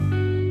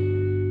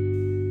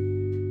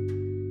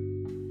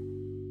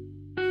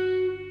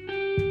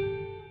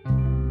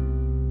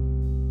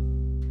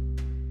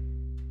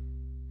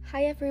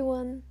Hi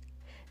everyone.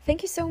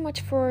 Thank you so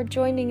much for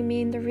joining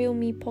me in the Real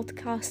Me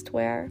podcast,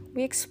 where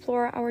we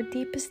explore our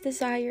deepest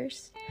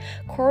desires,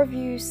 core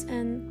views,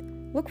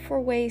 and look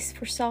for ways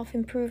for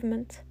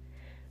self-improvement.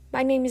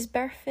 My name is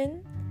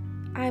Berfin.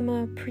 I'm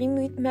a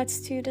pre-med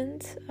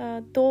student,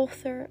 a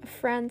daughter, a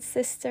friend,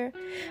 sister,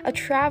 a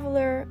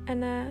traveler,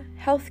 and a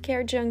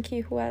healthcare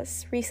junkie who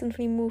has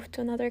recently moved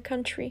to another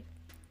country.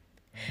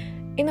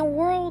 In a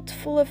world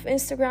full of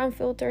Instagram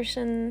filters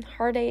and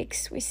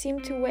heartaches, we seem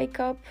to wake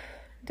up,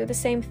 do the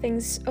same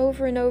things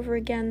over and over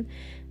again,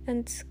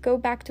 and go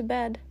back to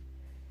bed.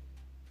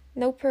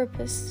 No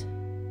purpose,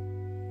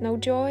 no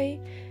joy,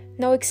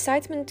 no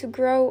excitement to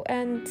grow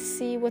and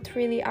see what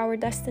really our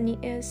destiny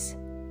is.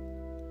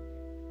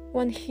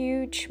 One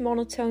huge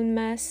monotone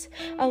mess,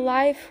 a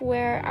life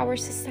where our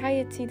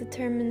society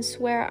determines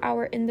where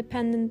our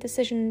independent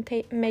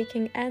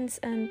decision-making ends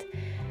and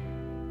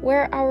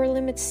where our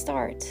limits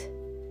start.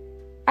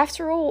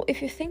 After all,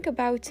 if you think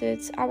about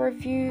it, our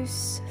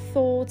views,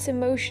 thoughts,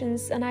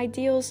 emotions, and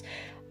ideals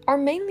are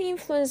mainly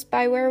influenced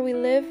by where we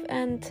live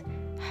and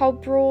how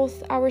broad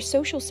our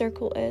social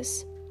circle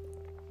is.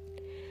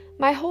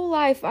 My whole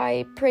life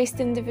I praised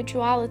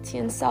individuality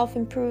and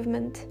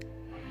self-improvement.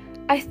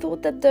 I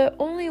thought that the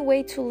only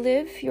way to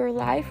live your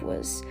life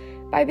was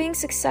by being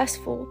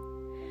successful,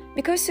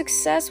 because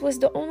success was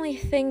the only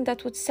thing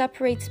that would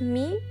separate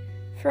me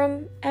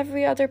from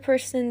every other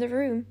person in the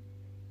room.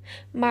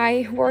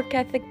 My work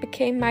ethic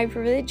became my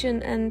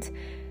religion, and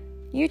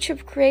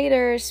YouTube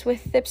creators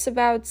with tips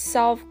about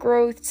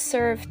self-growth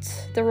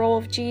served the role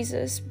of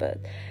Jesus. But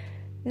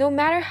no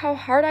matter how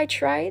hard I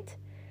tried,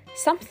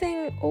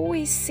 something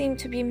always seemed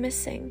to be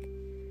missing.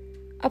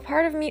 A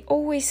part of me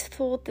always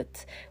thought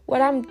that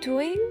what I'm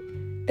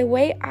doing, the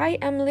way I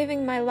am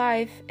living my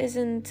life,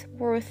 isn't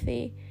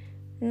worthy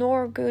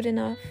nor good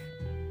enough.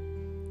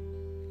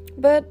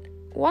 But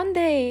one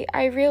day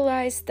I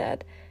realized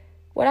that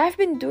what I've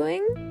been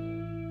doing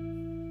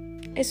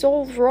is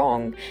all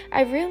wrong.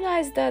 I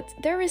realized that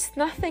there is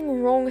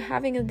nothing wrong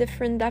having a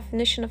different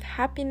definition of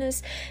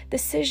happiness,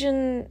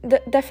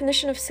 the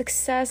definition of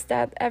success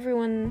than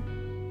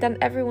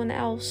everyone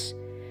else.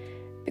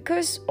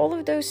 Because all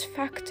of those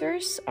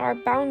factors are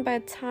bound by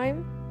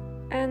time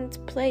and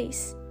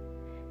place.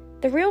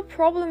 The real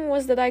problem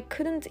was that I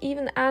couldn't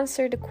even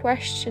answer the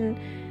question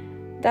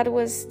that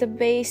was the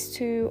base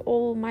to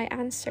all my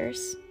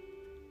answers.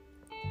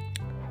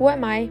 Who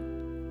am I?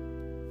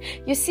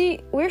 You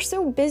see, we're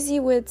so busy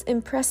with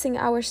impressing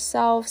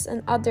ourselves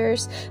and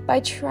others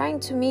by trying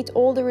to meet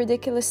all the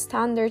ridiculous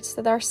standards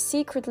that are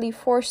secretly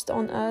forced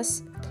on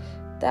us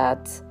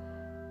that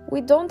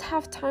we don't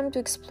have time to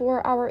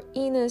explore our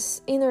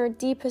inner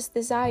deepest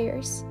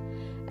desires.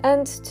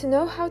 And to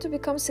know how to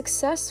become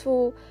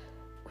successful,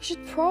 we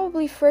should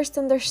probably first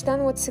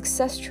understand what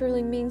success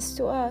truly means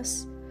to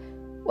us.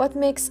 What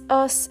makes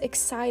us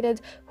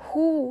excited?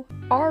 Who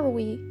are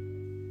we?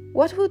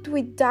 What would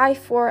we die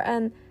for,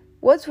 and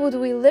what would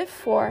we live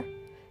for?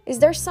 Is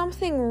there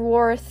something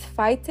worth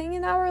fighting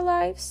in our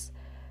lives?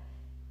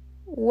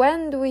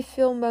 When do we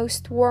feel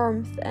most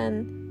warmth,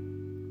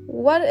 and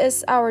what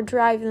is our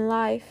drive in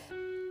life?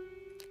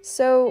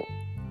 So,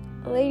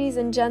 ladies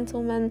and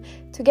gentlemen,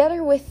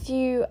 together with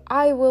you,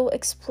 I will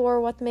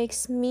explore what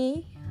makes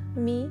me,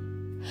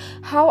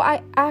 how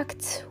I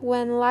act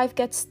when life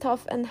gets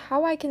tough, and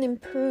how I can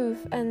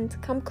improve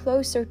and come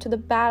closer to the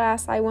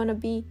badass I want to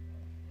be.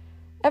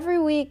 Every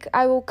week,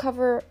 I will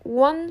cover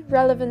one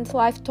relevant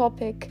life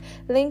topic,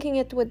 linking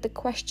it with the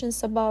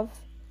questions above.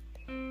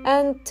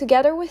 And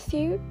together with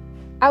you,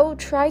 I will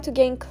try to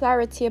gain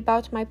clarity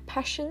about my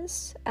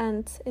passions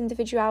and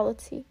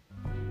individuality.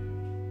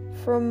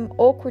 From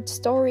awkward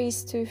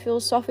stories to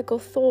philosophical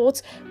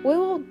thoughts, we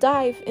will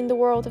dive in the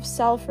world of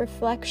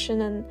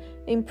self-reflection and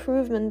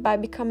improvement by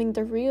becoming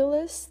the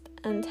realest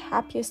and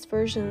happiest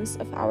versions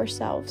of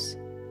ourselves.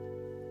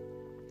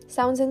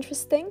 Sounds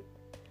interesting?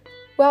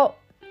 Well,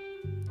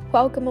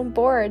 welcome on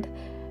board.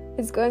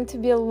 It's going to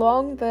be a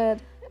long but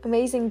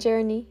amazing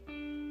journey.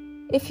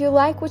 If you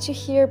like what you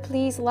hear,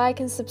 please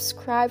like and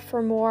subscribe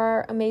for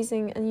more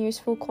amazing and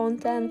useful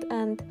content.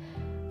 And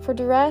for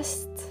the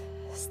rest,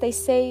 stay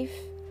safe,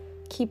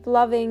 keep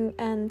loving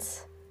and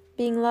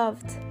being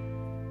loved.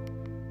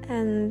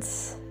 And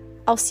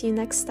I'll see you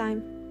next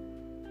time.